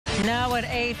Now at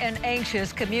 8, an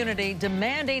anxious community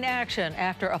demanding action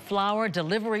after a flower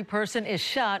delivery person is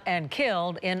shot and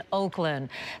killed in Oakland.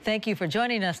 Thank you for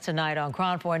joining us tonight on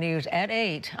Crown 4 News at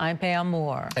 8. I'm Pam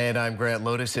Moore. And I'm Grant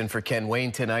Lotus in for Ken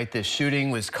Wayne tonight. This shooting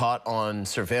was caught on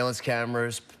surveillance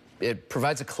cameras. It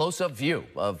provides a close-up view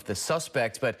of the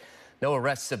suspect, but no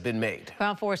arrests have been made.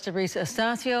 Crown 4's Terisa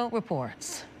Estacio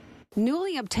reports.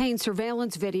 Newly obtained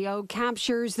surveillance video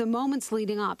captures the moments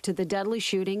leading up to the deadly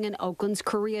shooting in Oakland's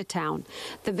Koreatown.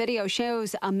 The video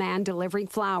shows a man delivering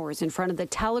flowers in front of the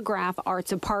Telegraph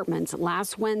Arts Apartments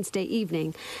last Wednesday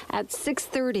evening at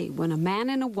 6:30 when a man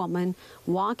and a woman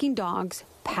walking dogs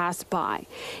pass by.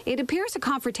 It appears a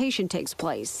confrontation takes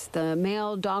place. The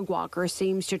male dog walker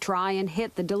seems to try and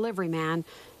hit the delivery man,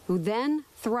 who then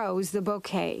throws the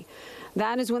bouquet.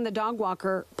 That is when the dog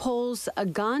walker pulls a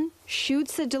gun,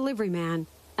 shoots the delivery man,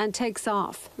 and takes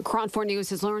off. Crown 4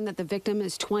 News has learned that the victim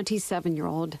is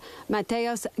 27-year-old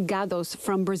Mateus Gados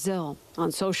from Brazil.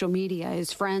 On social media,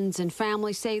 his friends and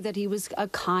family say that he was a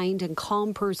kind and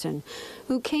calm person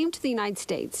who came to the United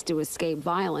States to escape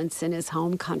violence in his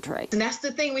home country. And that's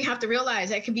the thing we have to realize.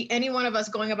 That could be any one of us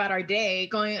going about our day,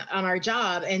 going on our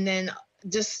job, and then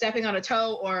just stepping on a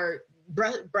toe or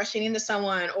brushing into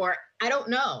someone, or I don't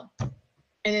know.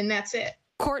 And then that's it.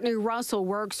 Courtney Russell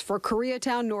works for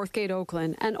Koreatown Northgate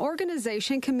Oakland, an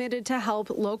organization committed to help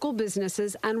local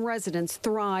businesses and residents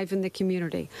thrive in the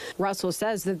community. Russell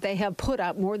says that they have put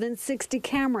up more than 60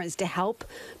 cameras to help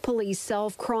police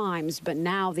solve crimes, but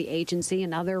now the agency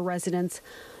and other residents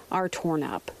are torn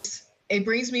up. It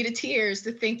brings me to tears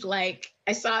to think, like,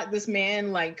 I saw this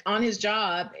man, like, on his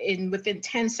job, and within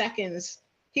 10 seconds,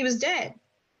 he was dead.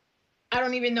 I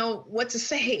don't even know what to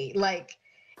say, like.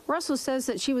 Russell says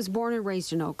that she was born and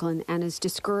raised in Oakland and is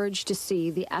discouraged to see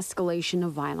the escalation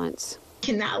of violence.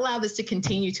 Cannot allow this to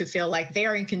continue to feel like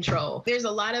they're in control. There's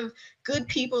a lot of good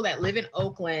people that live in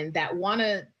Oakland that want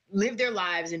to live their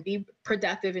lives and be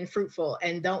productive and fruitful,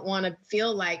 and don't want to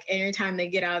feel like anytime they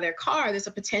get out of their car, there's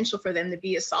a potential for them to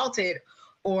be assaulted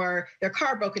or their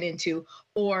car broken into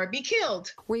or be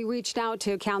killed. We reached out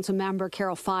to Council Member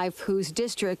Carol Fife, whose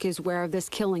district is where this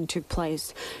killing took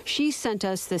place. She sent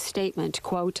us this statement,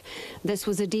 quote, "This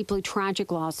was a deeply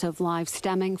tragic loss of life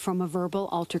stemming from a verbal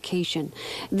altercation.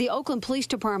 The Oakland Police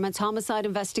Department's homicide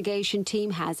investigation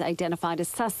team has identified a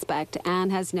suspect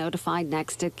and has notified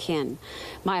next of kin.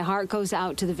 My heart goes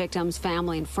out to the victim's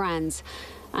family and friends.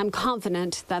 I'm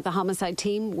confident that the homicide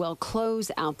team will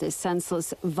close out this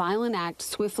senseless, violent act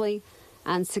swiftly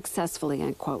and successfully,"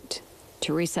 end quote.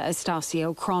 Terisa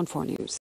Estacio, Crown 4 News.